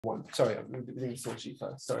one. Sorry, I'm doing the source sheet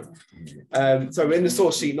first. Sorry. So we're in the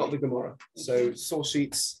source sheet, not the Gemara. So source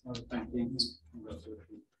sheets.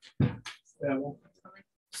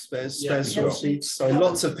 Spare source sheets. So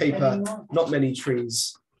lots of paper, not many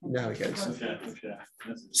trees. You know how it goes.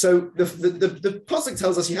 So the pasuk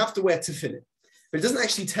tells us you have to wear tefillin, but it doesn't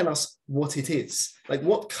actually tell us what it is. Like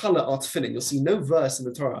what color are tefillin? You'll see no verse in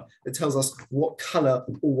the Torah that tells us what color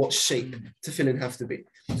or what shape tefillin have to be.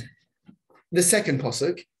 The second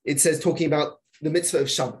pasuk, it says talking about the mitzvah of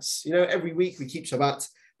Shabbos. You know, every week we keep Shabbat,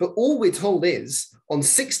 but all we're told is on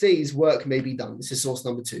 6 days work may be done. This is source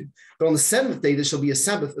number 2. But on the 7th day there shall be a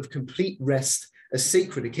Sabbath of complete rest, a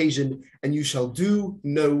sacred occasion, and you shall do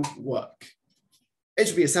no work. It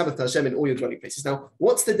should be a Sabbath to Hashem in all your dwelling places. Now,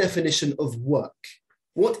 what's the definition of work?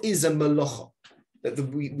 What is a malacha? That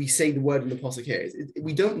we say the word in the pasuk here.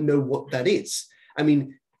 We don't know what that is. I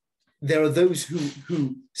mean, there are those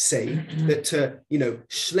who say that to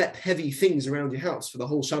schlep heavy things around your house for the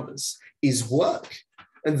whole Shabbos is work,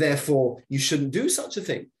 and therefore you shouldn't do such a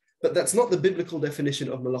thing. But that's not the biblical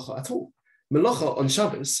definition of malacha at all. Malacha on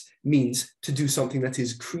Shabbos means to do something that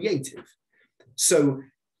is creative. So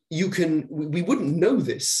we wouldn't know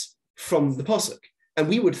this from the pasuk, and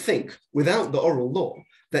we would think without the oral law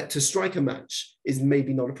that to strike a match is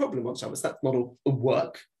maybe not a problem on Shabbos. That's not a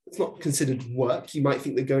work. It's not considered work. You might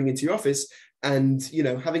think that going into your office and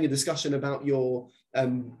having a discussion about your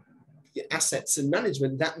assets and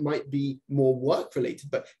management, that might be more work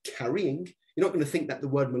related. But carrying, you're not going to think that the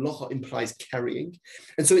word malacha implies carrying.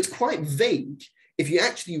 And so it's quite vague. If you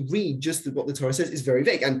actually read just what the Torah says, it's very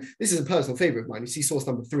vague. And this is a personal favorite of mine. You see source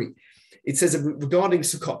number 3. It says regarding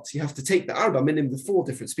Sukkot, you have to take the arba minim, the 4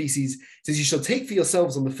 different species. It says you shall take for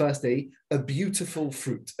yourselves on the first day a beautiful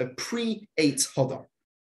fruit, a pre-ate hodar.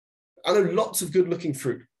 I know lots of good-looking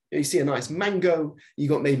fruit. You see a nice mango. You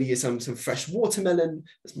got maybe some fresh watermelon.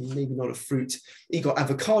 That's maybe not a fruit. You got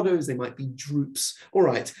avocados. They might be drupes. All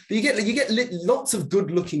right, but you get lots of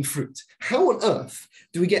good-looking fruit. How on earth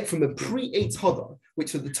do we get from a pre-ate hodar,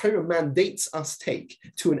 which the Torah mandates us take,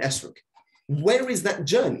 to an esrog? Where is that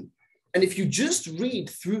journey? And if you just read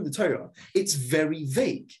through the Torah, it's very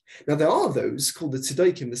vague. Now there are those called the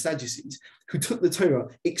Tzaddikim, the Sadducees, who took the Torah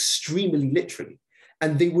extremely literally.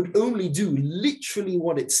 And they would only do literally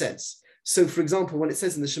what it says. So, for example, when it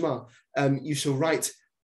says in the Shema, you shall write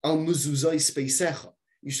al muzuzai speisecha,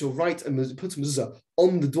 you shall write put mezuzah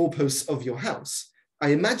on the doorposts of your house.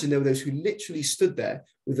 I imagine there were those who literally stood there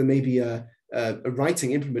with maybe a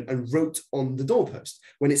writing implement and wrote on the doorpost.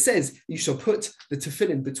 When it says you shall put the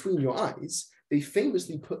tefillin between your eyes, they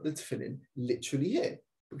famously put the tefillin literally here,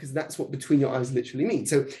 because that's what between your eyes literally means.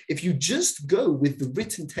 So, if you just go with the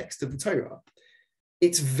written text of the Torah,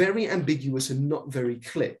 it's very ambiguous and not very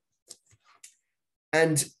clear.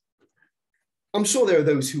 And I'm sure there are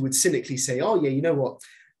those who would cynically say, oh yeah, you know what?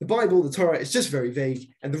 The Bible, the Torah, is just very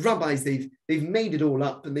vague. And the rabbis, they've made it all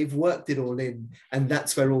up and they've worked it all in. And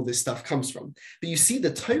that's where all this stuff comes from. But you see,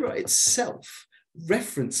 the Torah itself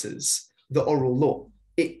references the oral law.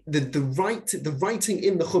 The writing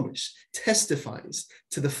in the Chumash testifies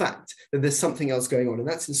to the fact that there's something else going on. And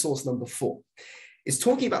that's in source number 4. It's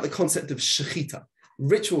talking about the concept of shechita,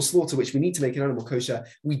 ritual slaughter, which we need to make an animal kosher.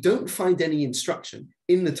 We don't find any instruction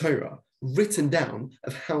in the Torah written down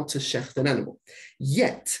of how to shecht an animal.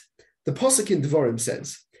 Yet, the pasuk in Devarim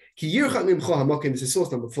says, Ki yirchak mimcha hamakim, this is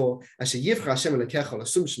source number 4, asher yivcha Hashem elekecha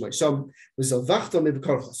l'sum shmai sham, v'zavachta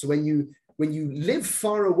mibekorcha. So when you live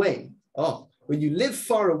far away, when you live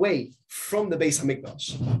far away from the Beis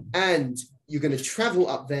Hamikdash, and you're going to travel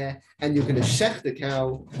up there, and you're going to shecht the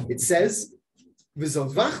cow, it says, as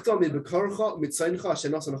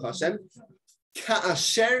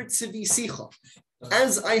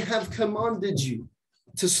I have commanded you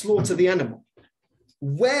to slaughter the animal.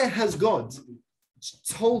 Where has God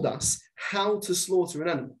told us how to slaughter an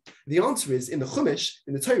animal? The answer is in the Chumash,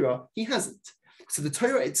 in the Torah, he hasn't. So the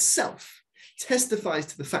Torah itself testifies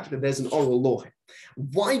to the fact that there's an oral law.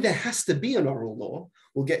 Why there has to be an oral law,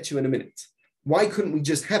 we'll get to in a minute. Why couldn't we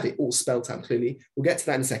just have it all spelled out clearly? We'll get to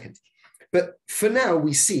that in a second. But for now,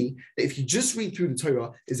 we see that if you just read through the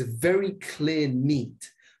Torah, there's a very clear need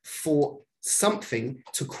for something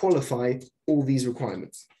to qualify all these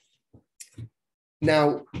requirements.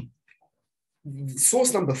 Now,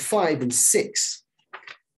 source number 5 and 6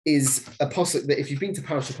 is a pasuk that if you've been to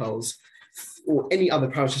Parashat Pals or any other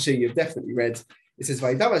Parashat you've definitely read, it says,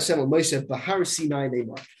 Vaydav Hashem al Moshe b'har Sinai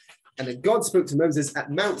ne'mar. And that God spoke to Moses at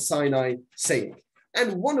Mount Sinai, saying,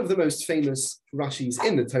 and one of the most famous Rashis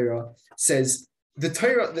in the Torah says, the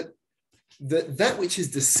Torah, that which is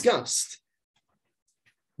discussed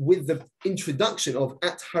with the introduction of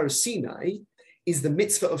at Har Sinai is the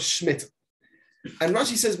mitzvah of Shemitah. And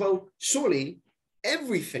Rashi says, well, surely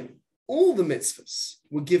everything, all the mitzvahs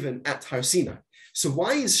were given at Har Sinai. So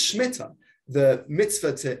why is Shemitah, the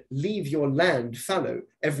mitzvah to leave your land fallow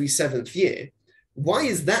every 7th year, why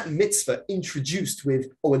is that mitzvah introduced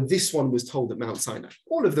with, oh, and this one was told at Mount Sinai?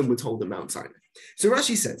 All of them were told at Mount Sinai. So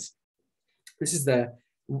Rashi says, this is there,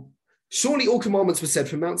 surely all commandments were said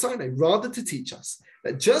from Mount Sinai, rather to teach us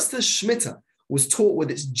that just as Shemitah was taught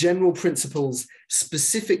with its general principles,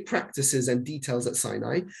 specific practices, and details at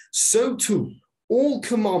Sinai, so too all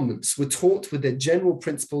commandments were taught with their general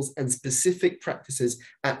principles and specific practices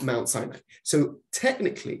at Mount Sinai. So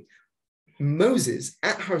technically, Moses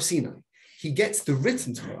at Har Sinai, he gets the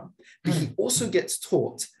written Torah, but he also gets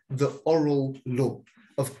taught the oral law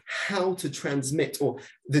of how to transmit, or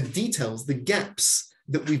the details, the gaps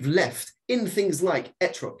that we've left in things like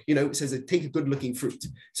etrog. It says take a good looking fruit.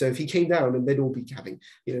 So if he came down and they'd all be having,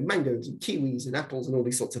 mangoes and kiwis and apples and all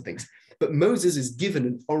these sorts of things. But Moses is given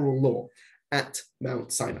an oral law at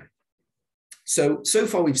Mount Sinai. So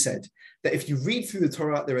far we've said that if you read through the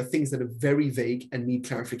Torah, there are things that are very vague and need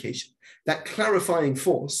clarification. That clarifying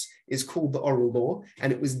force is called the oral law,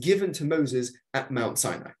 and it was given to Moses at Mount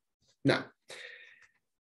Sinai. Now,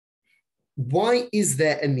 why is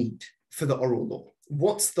there a need for the oral law?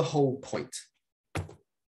 What's the whole point?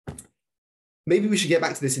 Maybe we should get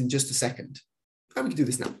back to this in just a second. How we can do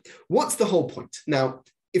this now. What's the whole point? Now,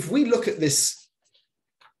 if we look at this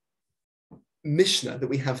Mishnah that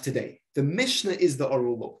we have today, the Mishnah is the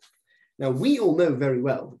oral law. Now, we all know very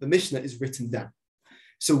well that the Mishnah is written down.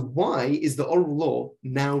 So why is the oral law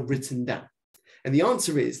now written down? And the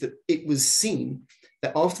answer is that it was seen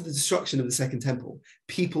that after the destruction of the Second Temple,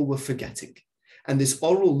 people were forgetting. And this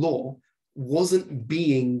oral law wasn't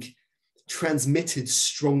being transmitted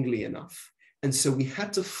strongly enough. And so we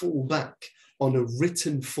had to fall back on a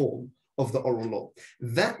written form of the oral law.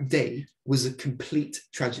 That day was a complete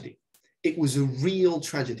tragedy. It was a real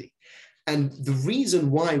tragedy. And the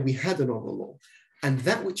reason why we had an oral law and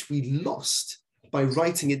that which we lost by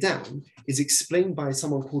writing it down is explained by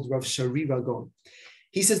someone called Rav Shari Ragon.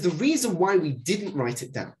 He says the reason why we didn't write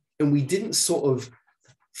it down and we didn't sort of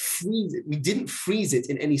freeze it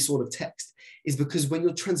in any sort of text is because when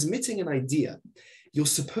you're transmitting an idea, you're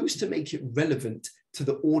supposed to make it relevant to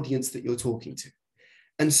the audience that you're talking to.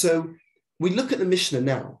 And so we look at the Mishnah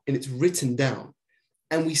now and it's written down,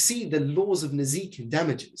 and we see the laws of Nezikin,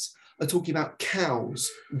 damages, are talking about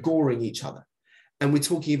cows goring each other. And we're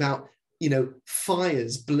talking about,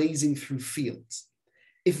 fires blazing through fields.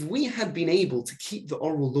 If we had been able to keep the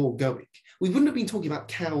oral law going, we wouldn't have been talking about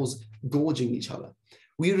cows gorging each other.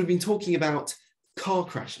 We would have been talking about car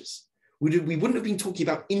crashes. We wouldn't have been talking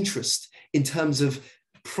about interest in terms of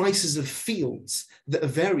prices of fields that are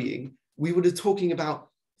varying. We would have been talking about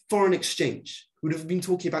foreign exchange. We would have been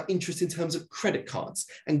talking about interest in terms of credit cards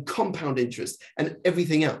and compound interest and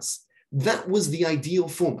everything else. That was the ideal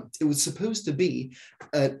format. It was supposed to be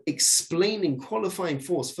an explaining, qualifying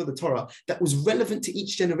force for the Torah that was relevant to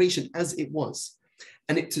each generation as it was.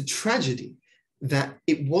 And it's a tragedy that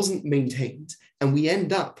it wasn't maintained. And we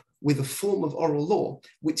end up with a form of oral law,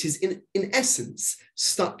 which is in essence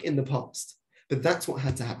stuck in the past. But that's what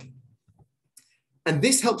had to happen. And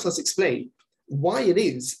this helps us explain why it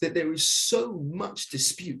is that there is so much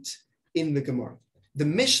dispute in the Gemara. The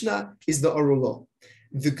Mishnah is the oral law.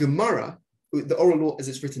 The Gemara, the oral law as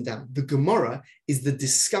it's written down, the Gemara is the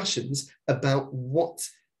discussions about what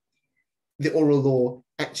the oral law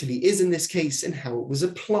actually is in this case and how it was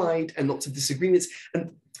applied and lots of disagreements.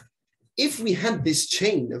 And if we had this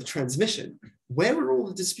chain of transmission, where are all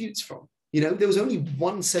the disputes from? There was only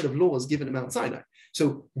one set of laws given at Mount Sinai.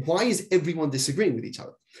 So why is everyone disagreeing with each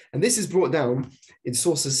other? And this is brought down in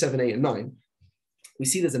sources 7, 8, and 9. We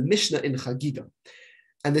see there's a Mishnah in Chagiga.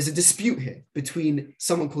 And there's a dispute here between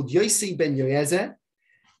someone called Yossi ben Yoezer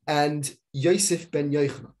and Yosef ben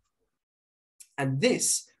Yochanan. And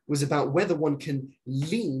this was about whether one can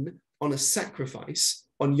lean on a sacrifice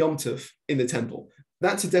on Yom Tov in the temple.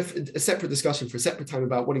 That's a separate discussion for a separate time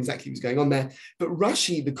about what exactly was going on there. But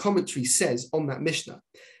Rashi, the commentary, says on that Mishnah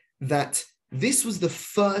that this was the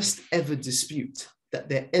first ever dispute that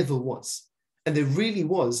there ever was. And there really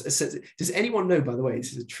was a sense. Does anyone know, by the way,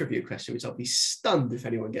 this is a trivia question, which I'll be stunned if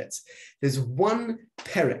anyone gets. There's one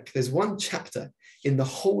perek, there's one chapter in the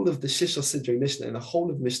whole of the Shishal Sidrei Mishnah, in the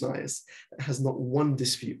whole of Mishnayos, that has not one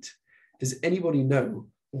dispute. Does anybody know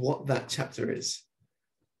what that chapter is?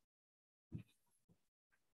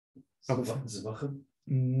 I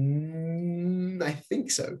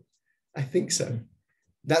think so.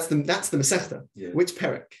 That's the Masechta. Yeah. Which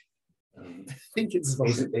perek? I think it's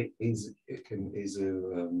Is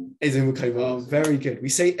very good. We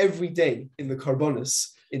say every day in the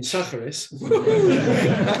Karbonis, in Shacharis.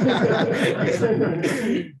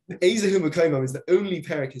 Ezehu Makomam is the only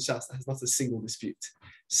parak in Shas that has not a single dispute.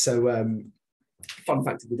 So, fun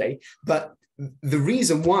fact of the day. But the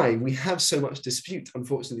reason why we have so much dispute,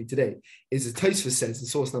 unfortunately, today is, as Tosfos says in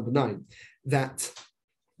source number 9, that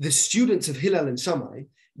the students of Hillel and Shammai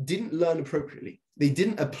didn't learn appropriately. They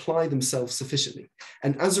didn't apply themselves sufficiently.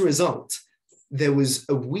 And as a result, there was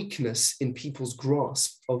a weakness in people's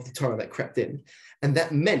grasp of the Torah that crept in. And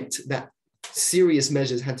that meant that serious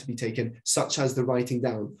measures had to be taken, such as the writing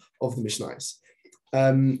down of the Mishnayos.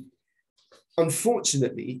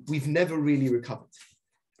 Unfortunately, we've never really recovered.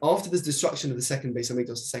 After the destruction of the second Beis Hamikdash,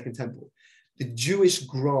 the second temple, the Jewish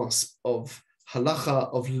grasp of halacha,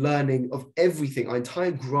 of learning, of everything, our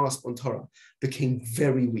entire grasp on Torah became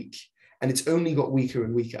very weak. And it's only got weaker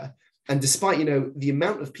and weaker. And despite, the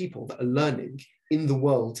amount of people that are learning in the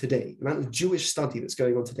world today, the amount of Jewish study that's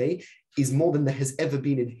going on today is more than there has ever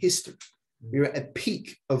been in history. We're at a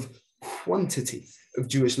peak of quantity of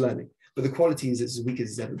Jewish learning, but the quality is as weak as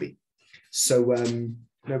it's ever been. So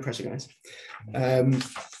no pressure, guys.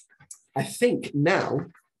 I think now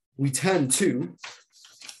we turn to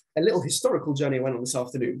a little historical journey I went on this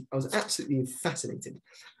afternoon. I was absolutely fascinated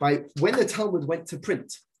by when the Talmud went to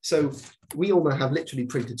print. So we all now have literally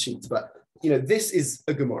printed sheets, but this is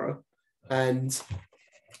a Gemara, and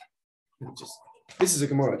this is a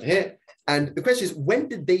Gemara over here. And the question is, when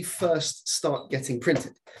did they first start getting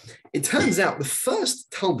printed? It turns out the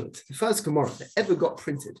first Talmud, the first Gemara that ever got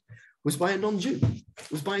printed was by a non-Jew.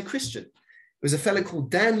 It was by a Christian. It was a fellow called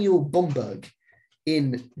Daniel Bomberg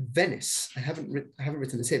in Venice. I haven't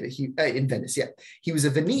written this here, but in Venice, yeah. He was a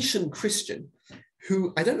Venetian Christian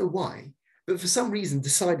who, I don't know why, but for some reason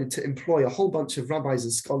decided to employ a whole bunch of rabbis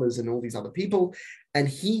and scholars and all these other people. And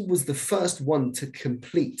he was the first one to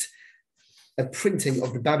complete a printing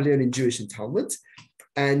of the Babylonian Jewish and Talmud.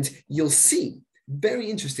 And you'll see, very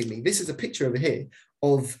interestingly, this is a picture over here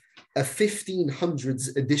of a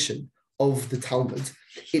 1500s edition of the Talmud.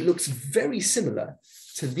 It looks very similar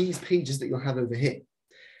to these pages that you'll have over here.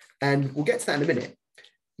 And we'll get to that in a minute.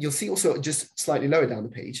 You'll see also just slightly lower down the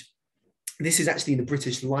page, this is actually in the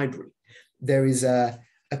British Library. There is a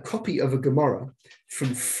copy of a Gemara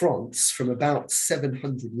from France from about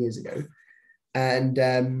 700 years ago.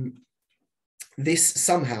 And this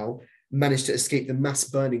somehow managed to escape the mass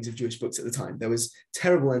burnings of Jewish books at the time. There was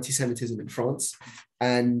terrible anti-Semitism in France.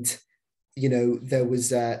 And, there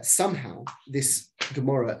was somehow this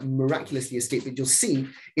Gemara miraculously escaped. But you'll see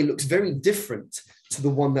it looks very different to the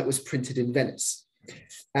one that was printed in Venice.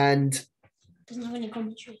 And it doesn't have any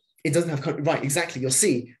commentary. It doesn't have, right, exactly. You'll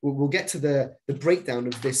see, we'll get to the breakdown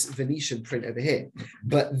of this Venetian print over here.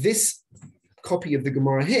 But this copy of the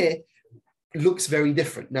Gemara here looks very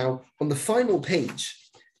different. Now, on the final page,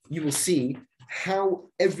 you will see how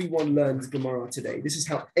everyone learns Gemara today. This is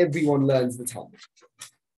how everyone learns the Talmud.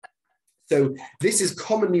 So this is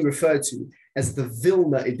commonly referred to as the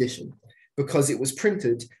Vilna edition because it was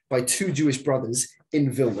printed by two Jewish brothers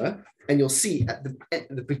in Vilna. And you'll see at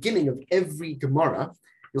the beginning of every Gemara,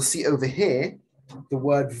 you'll see over here the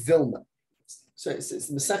word Vilna. So it's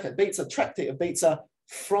the Masechet Beitza, tractate of Beitza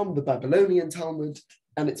from the Babylonian Talmud,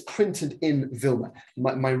 and it's printed in Vilna.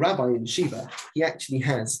 My rabbi in Shiva, he actually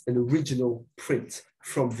has an original print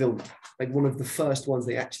from Vilna, like one of the first ones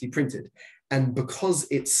they actually printed. And because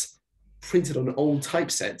it's printed on an old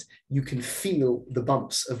typeset, you can feel the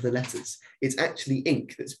bumps of the letters. It's actually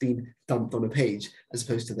ink that's been dumped on a page as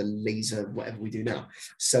opposed to the laser, whatever we do now.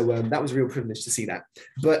 So that was a real privilege to see that.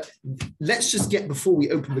 But let's just get, before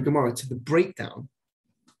we open the Gemara, to the breakdown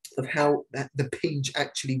of how the page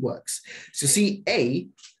actually works. So see A,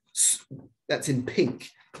 that's in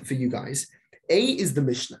pink for you guys. A is the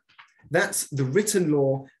Mishnah. That's the written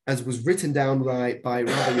law as was written down by Rabbi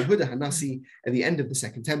Yehuda Hanassi at the end of the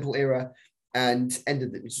Second Temple era and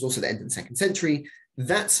which is also the end of the 2nd century.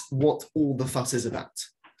 That's what all the fuss is about.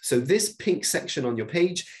 So this pink section on your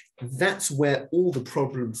page, that's where all the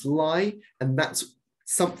problems lie. And that's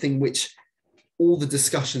something which all the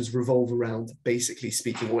discussions revolve around, basically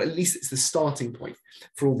speaking, or at least it's the starting point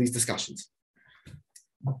for all these discussions.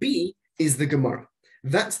 B is the Gemara.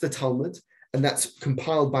 That's the Talmud. And that's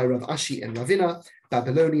compiled by Rav Ashi and Ravina,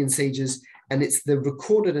 Babylonian sages, and it's the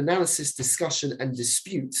recorded analysis, discussion, and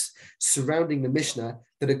disputes surrounding the Mishnah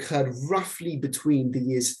that occurred roughly between the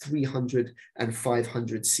years 300 and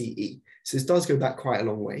 500 CE. So this does go back quite a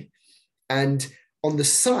long way. And on the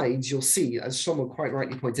sides, you'll see, as Shlomo quite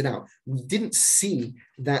rightly pointed out, we didn't see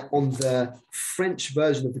that on the French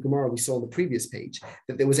version of the Gemara we saw on the previous page,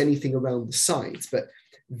 that there was anything around the sides. But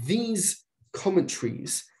these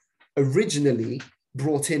commentaries, originally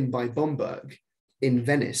brought in by Bomberg in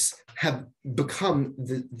Venice, have become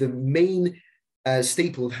the main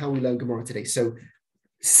staple of how we learn Gemara today. So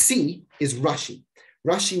C is Rashi.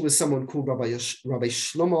 Rashi was someone called Rabbi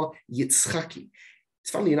Shlomo Yitzchaki.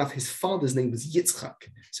 Funnily enough, his father's name was Yitzchak.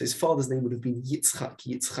 So his father's name would have been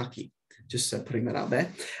Yitzchaki. Just putting that out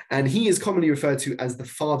there. And he is commonly referred to as the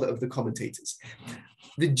father of the commentators.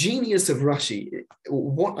 The genius of Rashi,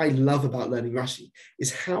 what I love about learning Rashi,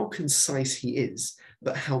 is how concise he is,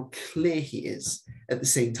 but how clear he is at the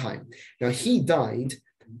same time. Now, he died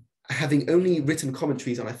having only written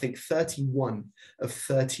commentaries on, I think, 31 of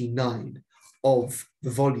 39 of the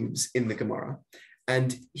volumes in the Gemara.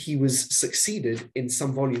 And he was succeeded in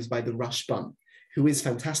some volumes by the Rashban, who is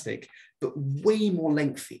fantastic, but way more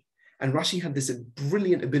lengthy. And Rashi had this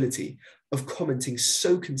brilliant ability of commenting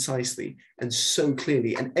so concisely and so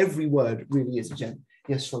clearly, and every word really is a gem.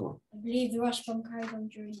 Yes, Shlomo? I believe the Rashbam carried on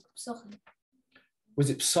during Psachim. Was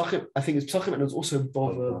it Psachim? I think it was Psachim, and it was also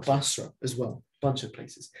Basra as well, a bunch of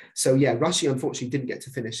places. So yeah, Rashi unfortunately didn't get to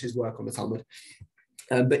finish his work on the Talmud,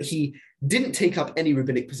 but he didn't take up any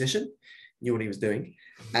rabbinic position, knew what he was doing,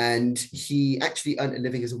 and he actually earned a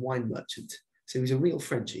living as a wine merchant. So he was a real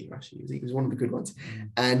Frenchie, Rashi. He was one of the good ones.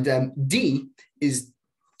 And D is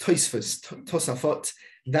Tosafot.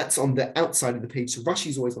 That's on the outside of the page. So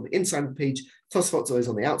Rashi's always on the inside of the page. Tosafot's always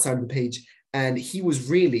on the outside of the page. And he was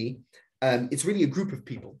really, it's really a group of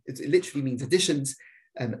people. It literally means additions,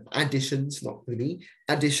 not really,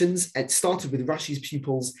 additions. It started with Rashi's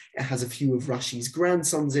pupils. It has a few of Rashi's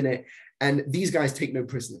grandsons in it. And these guys take no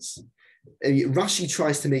prisoners. Rashi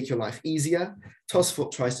tries to make your life easier.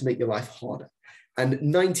 Tosafot tries to make your life harder. And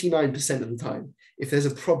 99% of the time, if there's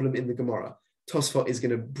a problem in the Gemara, Tosafot is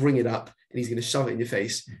going to bring it up and he's going to shove it in your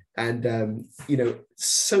face. And,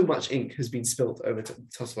 so much ink has been spilt over to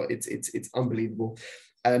Tosafot. It's unbelievable.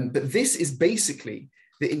 But this is basically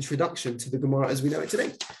the introduction to the Gemara as we know it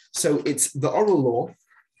today. So it's the oral law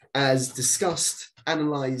as discussed,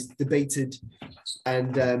 analyzed, debated,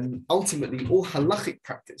 and ultimately all halachic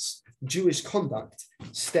practice, Jewish conduct,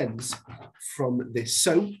 stems from this.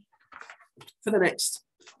 So for the next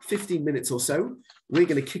 15 minutes or so, we're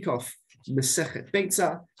going to kick off Masechet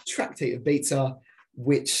Beitza, Tractate of Beitza,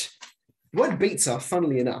 which, the word Beitza,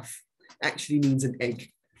 funnily enough, actually means an egg,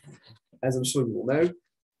 as I'm sure you all know.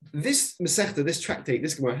 This Masechta, this tractate,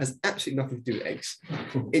 this Gemara has absolutely nothing to do with eggs.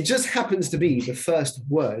 It just happens to be the first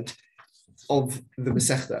word of the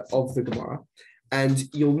Masechta, of the Gemara. And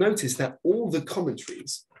you'll notice that all the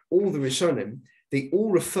commentaries, all the Rishonim, they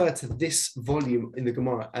all refer to this volume in the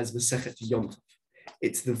Gemara as Masechet Yom Tov.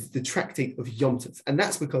 It's the tractate of Yom Tov. And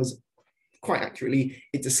that's because, quite accurately,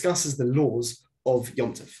 it discusses the laws of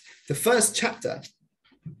Yom Tov. The first chapter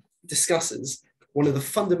discusses one of the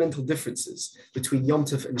fundamental differences between Yom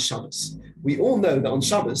Tov and Shabbos. We all know that on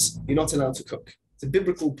Shabbos, you're not allowed to cook. It's a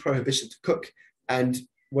biblical prohibition to cook, and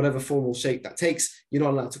whatever formal shape that takes, you're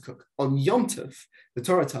not allowed to cook. On Yom Tov, the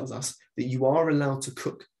Torah tells us that you are allowed to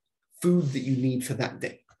cook food that you need for that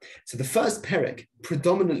day. So the first perek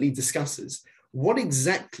predominantly discusses what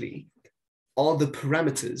exactly are the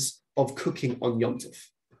parameters of cooking on Yom Tov.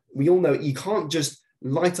 We all know you can't just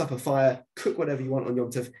light up a fire, cook whatever you want on Yom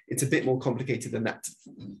Tov. It's a bit more complicated than that.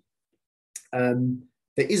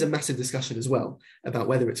 There is a massive discussion as well about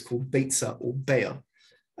whether it's called Beitza or Be'er.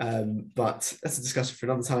 But that's a discussion for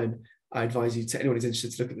another time. I advise you, to anyone who's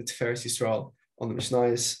interested, to look at the Tiferes Yisrael on the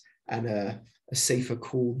Mishnayos and a sefer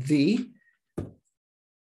called the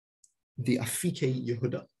Afike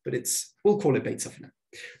Yehuda, but we'll call it Beitza for now.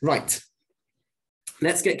 Right,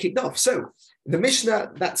 let's get kicked off. So the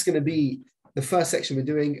Mishnah, that's going to be the first section we're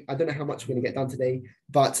doing. I don't know how much we're going to get done today,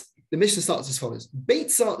 but the Mishnah starts as follows.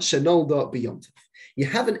 Beitza shenolda b'Yom Tov. You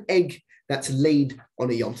have an egg that's laid on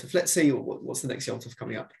a Yom Tov. Let's say, what's the next Yom Tov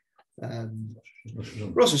coming up?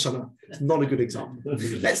 Rosh Hashanah. Not a good example.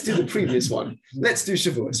 Let's do the previous one. Let's do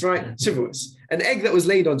Shavuos, right? Shavuos. An egg that was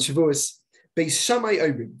laid on Shavuos. Beis Shammai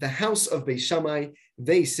Omrim, the house of Beis Shammai,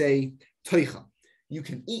 they say, Toicha. You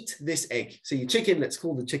can eat this egg. So your chicken, let's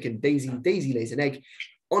call the chicken Daisy. Daisy lays an egg.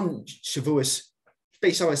 On Shavuos,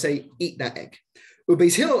 Beis Shammai say, eat that egg.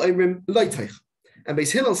 Beis Hillel Omrim, Lo Toicha. And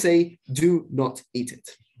Beis Hillel say, do not eat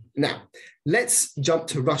it. Now, let's jump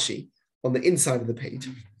to Rashi on the inside of the page.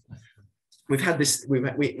 We've had this,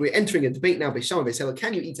 we're entering a debate now. Beis Shammai, Beis Hillel,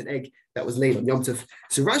 can you eat an egg that was laid on Yom Tov?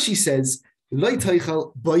 So Rashi says, Lo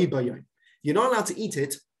Toichal b'yom. You're not allowed to eat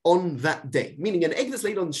it on that day, meaning an egg that's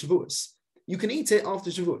laid on Shavuos. you can eat it after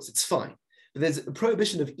Shavuos. It's fine. But there's a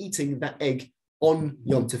prohibition of eating that egg on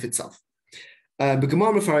Yom Tov itself. But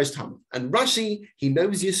Gemara Mefarish Talmud. And Rashi, he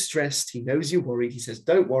knows you're stressed, he knows you're worried. He says,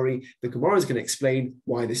 don't worry, the Gemara is going to explain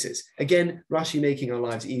why this is. Again, Rashi making our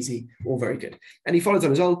lives easy, all very good. And he follows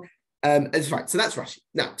on as well. That's right, so that's Rashi.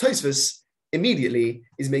 Now, Tosfos immediately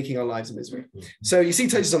is making our lives a misery. So you see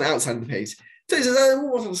Tosfos on the outside of the page. Tosfos says,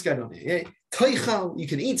 what's going on here? Toichal, you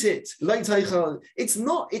can eat it. Lo toichal. It's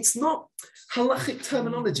not halachic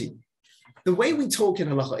terminology. The way we talk in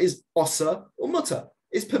halacha is osa or mutter.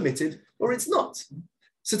 It's permitted or it's not.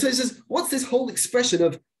 So Tosfos says, what's this whole expression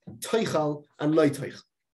of toichal and lo toichal?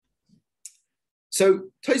 So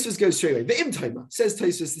Tosfos goes straight away. The Im Toma says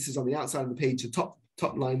Tosfos, this is on the outside of the page, the top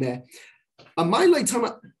line there. Amai lo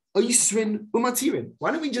tama oisrin umatirin.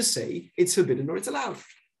 Why don't we just say it's forbidden or it's allowed?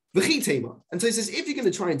 V'chi tema. And Tosfos says, if you're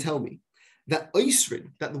going to try and tell me that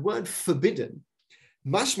oisrin, that the word forbidden,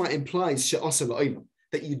 mashma implies she'asa la'olam,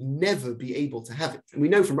 that you'd never be able to have it. And we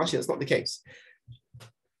know from Rashi that's not the case.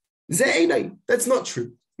 That's not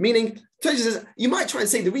true. Meaning, Tosfos says, you might try and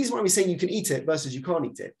say the reason why we're saying you can eat it versus you can't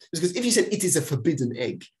eat it is because if you said it is a forbidden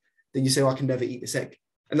egg, then you say, I can never eat this egg.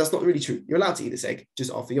 And that's not really true. You're allowed to eat this egg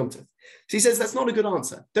just after Yom Tov. So he says, that's not a good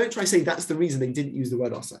answer. Don't try to say that's the reason they didn't use the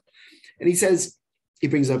word osa. And he says, he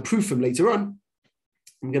brings a proof from later on.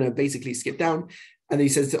 I'm going to basically skip down. And he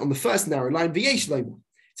says that on the first narrow line, v'yesh lomo.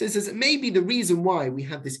 So it says maybe the reason why we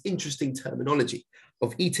have this interesting terminology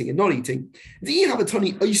of eating and not eating, if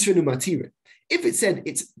it said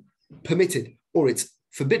it's permitted or it's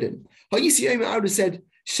forbidden, I would have said,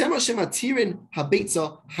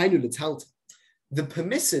 the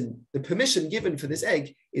permission given for this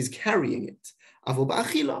egg is carrying it. I would have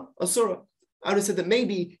said that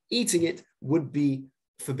maybe eating it would be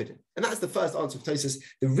forbidden. And that's the first answer of Tosfos.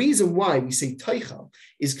 The reason why we say toichal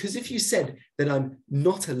is because if you said that I'm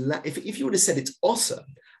not allowed, if you would have said it's osa,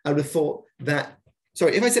 I would have thought that,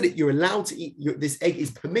 sorry, if I said it, you're allowed to eat, this egg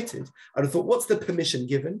is permitted, I would have thought, what's the permission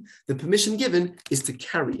given? The permission given is to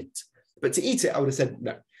carry it. But to eat it, I would have said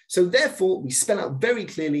no. So therefore, we spell out very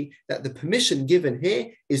clearly that the permission given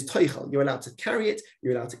here is toichal. You're allowed to carry it,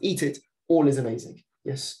 you're allowed to eat it, all is amazing.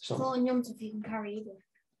 Yes, Sean? For on Yom Tov, you can carry either.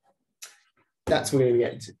 That's what we're going to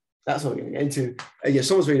get into. That's what we're going to get into. Yeah,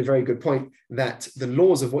 someone's made a very good point that the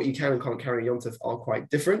laws of what you can and can't carry in Yom Tov are quite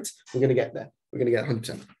different. We're going to get there. We're going to get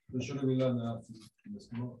 100%. But shouldn't we learn that from this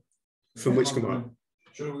Gemara? From which Gemara?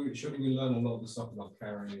 Shouldn't we learn a lot of the stuff about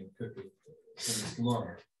carrying and cooking from this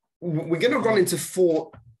Gemara? We're going to run into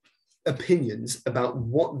 4 opinions about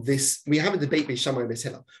what this, we have a debate with Shammai and Beis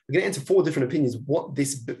Hillel. We're going to enter 4 different opinions what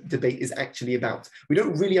this debate is actually about. We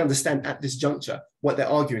don't really understand at this juncture what they're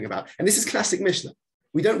arguing about. And this is classic Mishnah.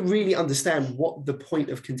 We don't really understand what the point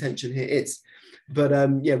of contention here is. But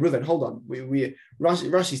yeah, Reuven, hold on.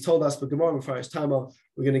 Rashi's told us, but Gemara Mefarish Tama,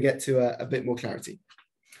 we're going to get to a bit more clarity.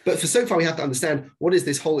 But for so far, we have to understand what is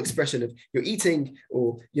this whole expression of you're eating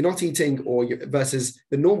or you're not eating or versus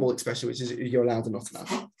the normal expression, which is you're allowed or not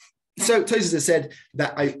allowed. So Tosfos has said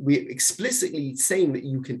that we're explicitly saying that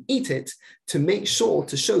you can eat it to make sure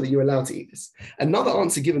to show that you're allowed to eat this. Another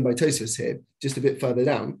answer given by Tosfos here, just a bit further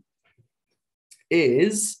down,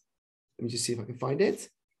 is, let me just see if I can find it.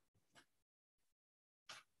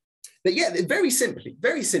 But yeah, very simply,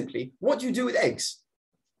 what do you do with eggs?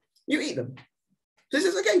 You eat them. So it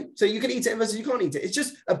says, okay, so you can eat it versus you can't eat it. It's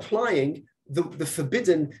just applying the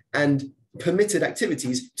forbidden and permitted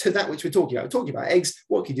activities to that which we're talking about. We're talking about eggs.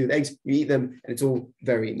 What can you do with eggs? You eat them, and it's all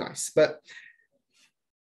very nice. But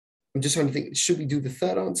I'm just trying to think, should we do the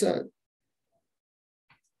third answer?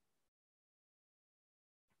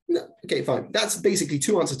 No. Okay, fine. That's basically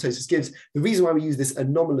 2 answers Tosfos gives. The reason why we use this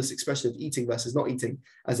anomalous expression of eating versus not eating,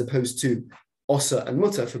 as opposed to osa and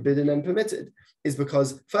mutter, forbidden and permitted, is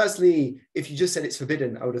because, firstly, if you just said it's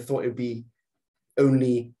forbidden, I would have thought it would be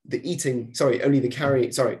only the eating, only the carrying,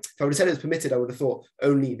 if I would have said it was permitted, I would have thought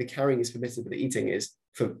only the carrying is permitted, but the eating is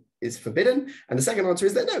forbidden. And the second answer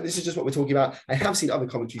is that, no, this is just what we're talking about. I have seen other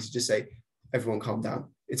commentaries just say, everyone calm down.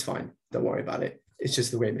 It's fine. Don't worry about it. It's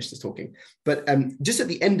just the way Mishnah is talking. But just at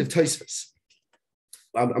the end of Tosfos,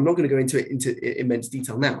 I'm not going to go into it into immense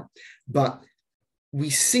detail now, but we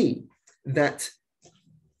see that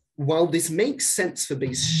while this makes sense for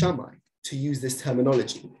Beis Shammai to use this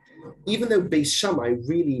terminology, even though Beis Shammai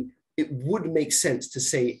really, it would make sense to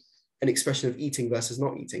say an expression of eating versus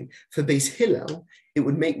not eating, for Beis Hillel, it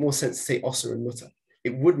would make more sense to say osa and mutter.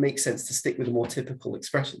 It would make sense to stick with the more typical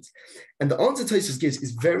expressions. And the answer Tosfos gives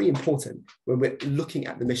is very important when we're looking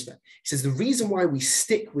at the Mishnah. He says the reason why we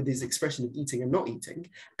stick with this expression of eating and not eating,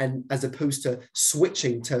 and as opposed to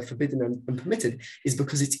switching to forbidden and permitted, is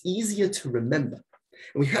because it's easier to remember.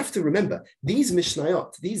 And we have to remember, these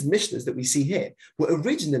Mishnayot, these Mishnahs that we see here, were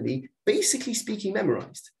originally, basically speaking,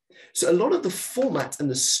 memorized. So a lot of the format and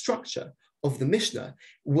the structure of the Mishnah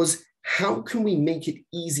was, how can we make it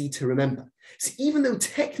easy to remember? So even though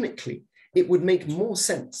technically it would make more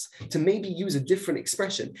sense to maybe use a different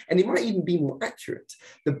expression, and it might even be more accurate,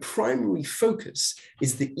 the primary focus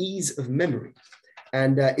is the ease of memory.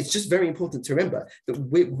 And it's just very important to remember that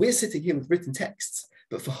we're sitting here with written texts,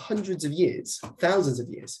 but for hundreds of years, thousands of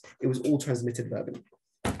years, it was all transmitted verbally.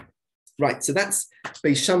 Right, so that's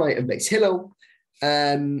Beis Shammai and Beis Hillel.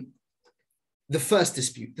 The first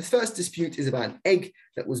dispute. The first dispute is about an egg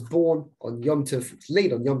that was born on Yom Tov,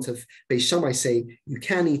 laid on Yom Tov. Beis Shammai say you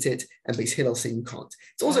can eat it, and Beis Hillel say you can't.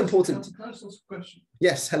 It's also important. Can I ask a question?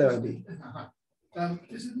 Yes, hello, Andy.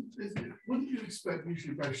 Wouldn't you expect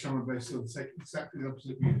usually Beis Shammai and Beis Hillel to take exactly the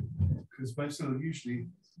opposite view? Because Beis Hillel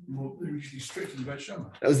they're usually stricter than Beis Shammai.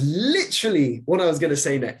 That was literally what I was going to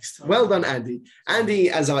say next. Well done, Andy. Andy,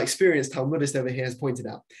 as our experienced Talmudist over here, has pointed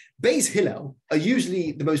out, Beis Hillel are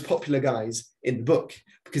usually the most popular guys in the book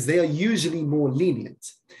because they are usually more lenient.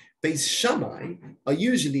 Beis Shammai are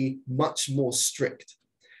usually much more strict.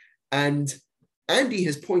 And Andy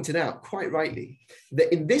has pointed out quite rightly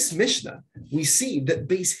that in this Mishnah, we see that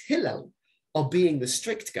Beis Hillel are being the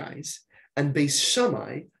strict guys and Beis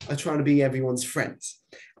Shammai are trying to be everyone's friends.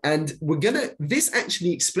 And this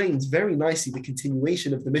actually explains very nicely the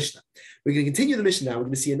continuation of the Mishnah. We're going to continue the Mishnah now. We're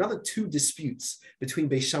going to see another two disputes between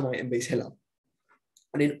Beis Shammai and Beis Hillel.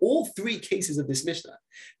 And in all three cases of this Mishnah,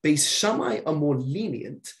 Beis Shammai are more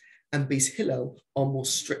lenient and Beis Hillel are more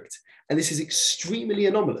strict. And this is extremely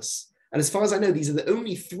anomalous. And as far as I know, these are the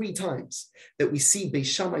only three times that we see Beis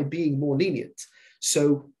Shammai being more lenient.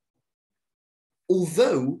 So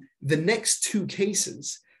although the next two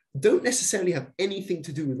cases don't necessarily have anything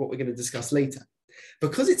to do with what we're going to discuss later,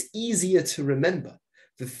 because it's easier to remember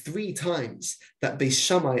the three times that Beis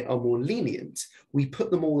Shammai are more lenient, we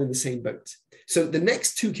put them all in the same boat. So the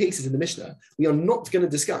next two cases in the Mishnah, we are not going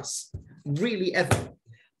to discuss really ever.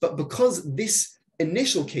 But because this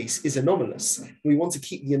initial case is anomalous, we want to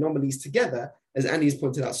keep the anomalies together, as Andy has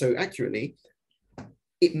pointed out so accurately,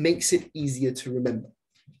 it makes it easier to remember.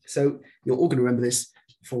 So you're all going to remember this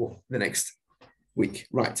for the next week,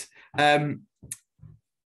 right? Beis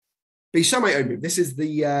Shammai Omrim. This is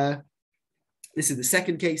the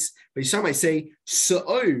second case. Beis Shammai say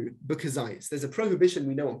Sa'o b'kazayis. There's a prohibition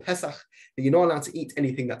we know on Pesach that you're not allowed to eat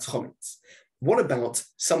anything that's chometz. What about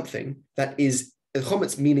something that is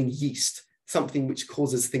chometz, meaning yeast, something which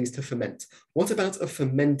causes things to ferment? What about a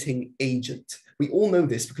fermenting agent? We all know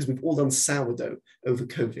this because we've all done sourdough over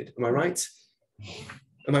COVID. Am I right?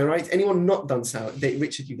 Am I right? Anyone not done sourdough?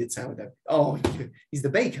 Richard, you did sourdough. Oh, he's the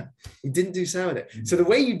baker. He didn't do sourdough. So the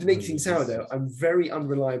way you make things sourdough, I'm very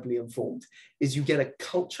unreliably informed, is you get a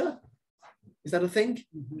culture. Is that a thing?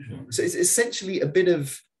 So it's essentially a bit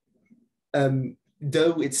of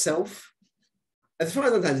dough itself. As far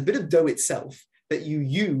as I understand, it's a bit of dough itself that you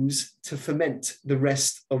use to ferment the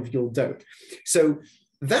rest of your dough. So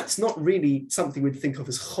that's not really something we'd think of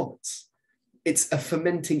as chometz. It's a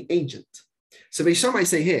fermenting agent. So Beis Shammai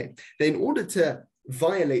say here that in order to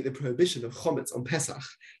violate the prohibition of chometz on Pesach,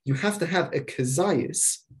 you have to have a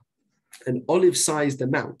kazayis, an olive-sized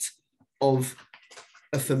amount of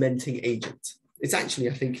a fermenting agent. It's actually,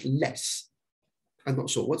 I think, less. I'm not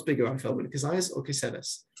sure. What's bigger, I felt, kazayis or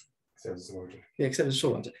keseves? Yeah, keseves is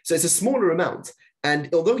short. So it's a smaller amount. And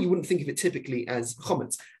although you wouldn't think of it typically as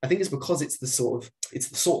chometz, I think it's because it's the source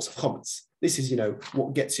of chometz. This is,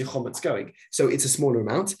 what gets your chometz going. So it's a smaller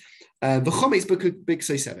amount. But chometz,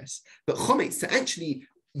 to actually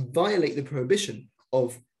violate the prohibition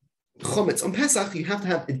of chometz on Pesach, you have to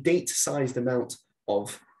have a date-sized amount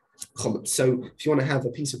of chometz. So if you want to have a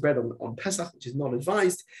piece of bread on Pesach, which is not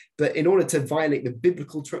advised, but in order to violate the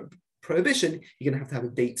biblical prohibition, you're going to have a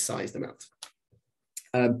date-sized amount.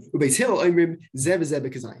 Beis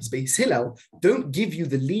Hillel don't give you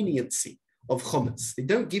the leniency of chometz. They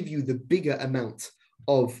don't give you the bigger amount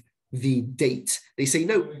of the date. They say,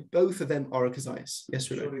 no, both of them are a kazayis. Yes,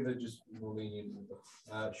 Rabbi? Surely they're just more lenient.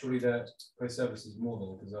 Surely their service is more than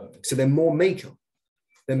a kazayis. So they're more makel.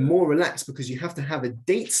 They're more relaxed because you have to have a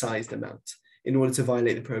date-sized amount in order to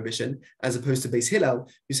violate the prohibition, as opposed to Beis Hillel,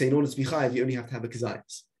 who say in order to be chayav, you only have to have a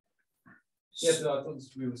kazayis. Yes, I thought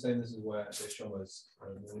we were saying this is where Beis Shammai is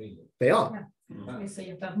more lenient. They are. Yeah. So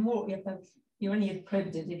you have to have more. You're only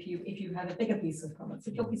prohibited if you have a bigger piece of chometz.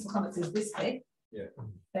 If your piece of chometz is this big,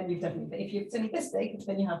 then you've definitely. If it's only this big,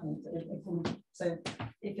 then you haven't. So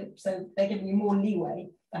they're giving you more leeway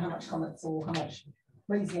for how much chometz or how much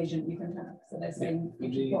crazy agent you can have. So they're saying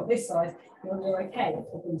if you've got this size, you're okay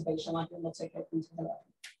for things based on you're not okay for things to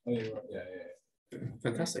Yeah.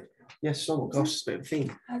 Fantastic. Yes, Shlomo, gosh, it's a bit of a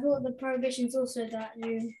theme. I thought the prohibition is also that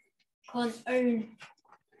you can't own.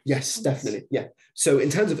 Yes, definitely. Yeah. So in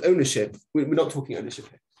terms of ownership, we're not talking ownership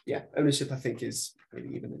here. Yeah, ownership I think is maybe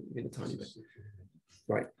even a tiny bit.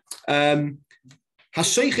 Right. And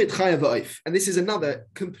this is another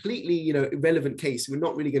completely, irrelevant case. We're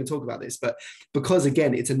not really going to talk about this, but because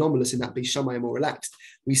again, it's anomalous in that Beis Shammai are more relaxed,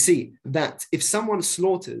 we see that if someone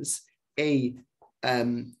slaughters a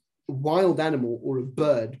wild animal or a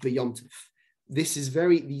bird b'Yom Tov,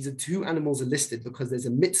 these are two animals are listed because there's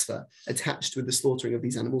a mitzvah attached with the slaughtering of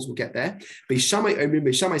these animals. We'll get there. Beis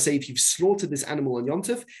Shammai say if you've slaughtered this animal on Yom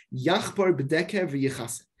Tov, yachbar b'deker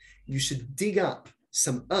v'yichaseh, you should dig up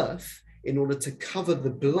some earth in order to cover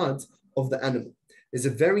the blood of the animal. There's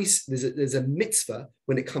a mitzvah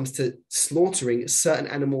when it comes to slaughtering certain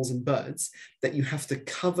animals and birds that you have to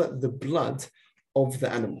cover the blood of the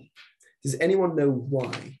animal. Does anyone know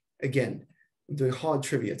why? Again, I'm doing hard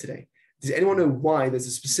trivia today. Does anyone know why there's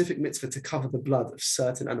a specific mitzvah to cover the blood of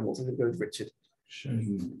certain animals? I'm going to go with Richard.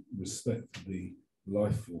 Showing respect for the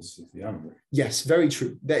life force of the animal. Yes, very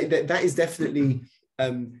true. That is definitely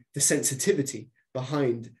the sensitivity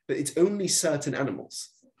behind, but it's only certain animals.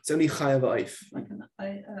 It's only chayav ha'if.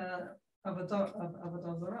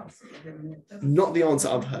 Not the answer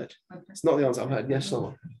I've heard. It's not the answer I've heard. Yes,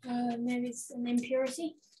 Shlomo. Maybe it's an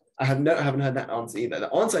impurity. I haven't heard that answer either.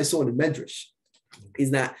 The answer I saw in the Medrash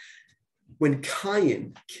is that when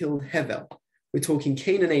Cain killed Hevel, we're talking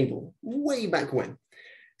Cain and Abel, way back when.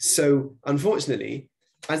 So unfortunately,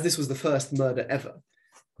 as this was the first murder ever,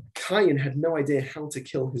 Cain had no idea how to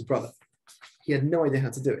kill his brother. He had no idea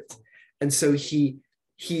how to do it. And so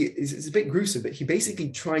it's a bit gruesome, but he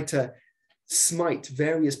basically tried to smite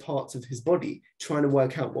various parts of his body, trying to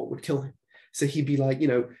work out what would kill him. So he'd be like,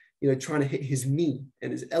 trying to hit his knee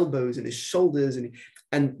and his elbows and his shoulders.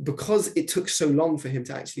 And because it took so long for him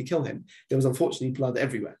to actually kill him, there was unfortunately blood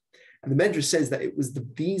everywhere. And the Medrash says that it was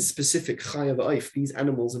these specific chayav ha'if, these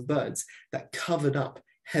animals and birds, that covered up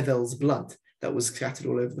Hevel's blood that was scattered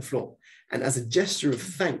all over the floor. And as a gesture of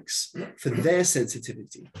thanks for their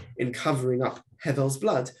sensitivity in covering up Hevel's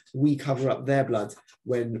blood, we cover up their blood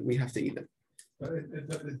when we have to eat them. But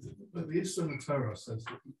the Islam of Torah says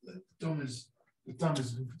that the dam is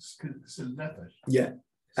considered nefesh. Yeah,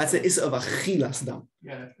 that's an issa of achilas dam.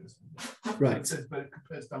 Yeah, right. But it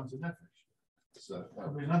compares dam to nefesh. So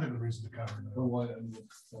another reason to cover it.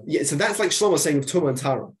 Yeah, so that's like Shlomo saying of Tumah and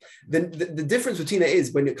Tara. Then the difference between it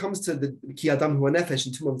is when it comes to the ki adam hu nefesh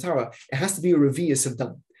and Tumah and Tara, it has to be a revius of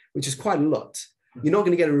dam, which is quite a lot. You're not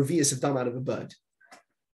going to get a revius of dam out of a bird.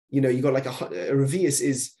 You got like a revius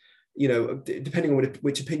is, depending on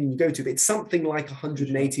which opinion you go to, it's something like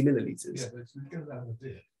 180 milliliters. Yeah, but you get that out of a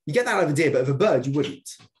deer. You get that out of a deer, but of a bird you wouldn't.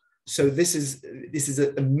 So this is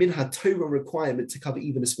a minha Torah requirement to cover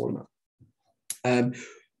even a small amount.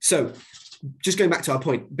 So just going back to our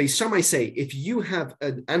point, Beis Shammai say if you have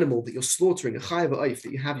an animal that you're slaughtering, a chayav ha'if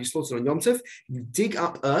that you slaughtered on Yom Tov, you dig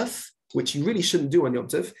up earth, which you really shouldn't do on Yom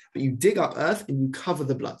Tov, but you dig up earth and you cover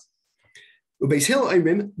the blood. You should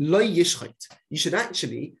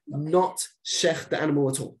actually not shech the animal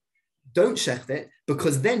at all. Don't shech it,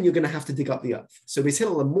 because then you're going to have to dig up the earth. So Beis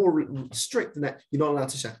Hillel are more strict than that. You're not allowed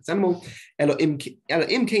to shech this animal.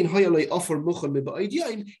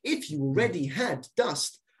 If you already had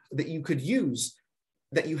dust that you could use,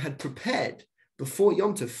 that you had prepared before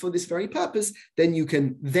Yom Tov for this very purpose, then you're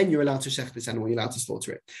allowed to shech this animal. You're allowed to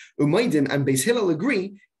slaughter it. Umaydim and Beis Hillel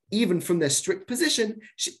agree, even from their strict position,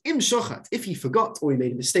 if he forgot or he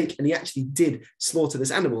made a mistake and he actually did slaughter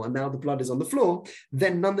this animal and now the blood is on the floor,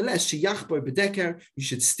 then nonetheless, you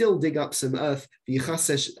should still dig up some earth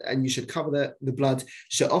and you should cover the blood.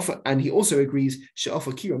 And he also agrees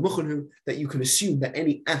that you can assume that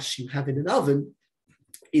any ash you have in an oven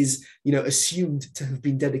is assumed to have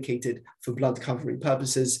been dedicated for blood covering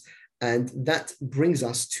purposes. And that brings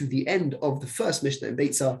us to the end of the first Mishnah in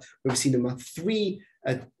Beitzah, where we've seen about three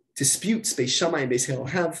disputes Beis Shammai and Beis Hillel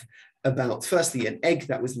have about, firstly, an egg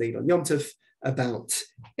that was laid on Yom Tov, about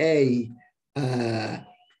the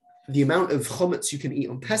amount of chometz you can eat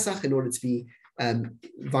on Pesach in order to be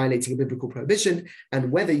violating a biblical prohibition,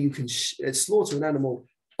 and whether you can slaughter an animal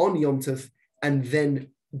on Yom Tov and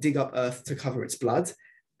then dig up earth to cover its blood.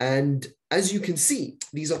 And as you can see,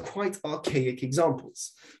 these are quite archaic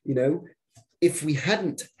examples. If we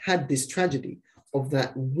hadn't had this tragedy of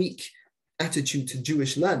that weak attitude to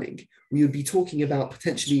Jewish learning, we would be talking about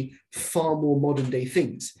potentially far more modern day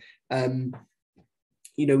things.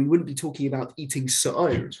 we wouldn't be talking about eating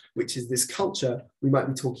sa'ir, which is this culture. We might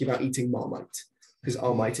be talking about eating marmite, because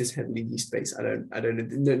marmite is heavily yeast-based. I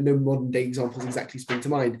don't know, no modern day examples exactly spring to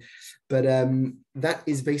mind, but that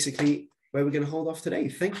is basically where we're going to hold off today.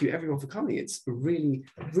 Thank you everyone for coming. It's a really,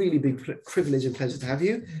 really big privilege and pleasure to have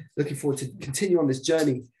you. Looking forward to continue on this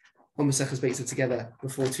journey on Maseches Beitza together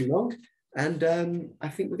before too long. And I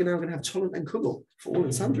think we're now going to have cholent and kugel for all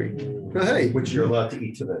and sundry. Oh, hey. Which you're allowed to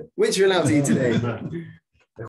eat today. Which you're allowed to eat today.